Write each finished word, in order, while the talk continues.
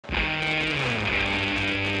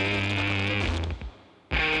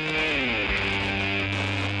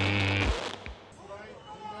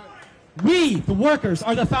We, the workers,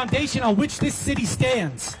 are the foundation on which this city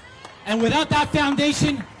stands. And without that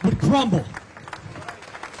foundation, would crumble.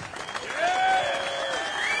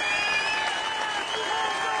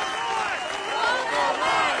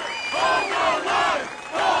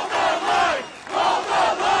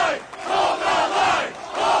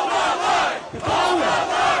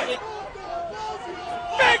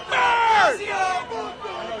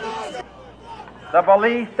 The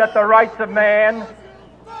belief that the rights of man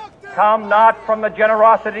come not from the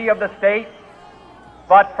generosity of the state,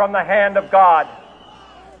 but from the hand of God.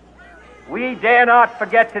 We dare not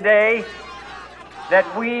forget today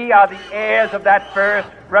that we are the heirs of that first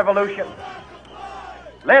revolution.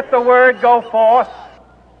 Let the word go forth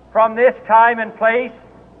from this time and place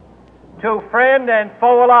to friend and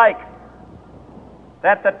foe alike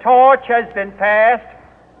that the torch has been passed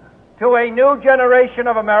to a new generation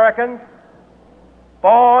of Americans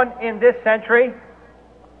born in this century,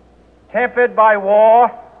 tempered by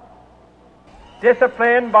war,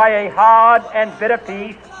 disciplined by a hard and bitter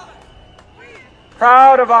peace,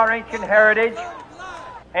 proud of our ancient heritage,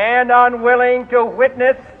 and unwilling to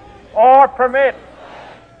witness or permit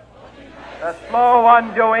the slow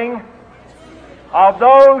undoing of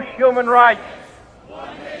those human rights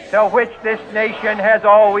to which this nation has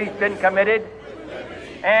always been committed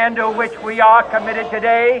and to which we are committed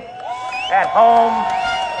today at home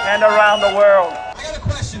and around the world. I got a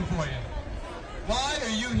question for you. Why are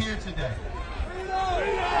you here today?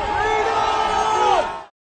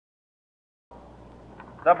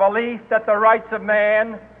 The belief that the rights of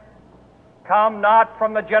man come not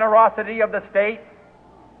from the generosity of the state,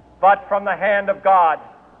 but from the hand of God.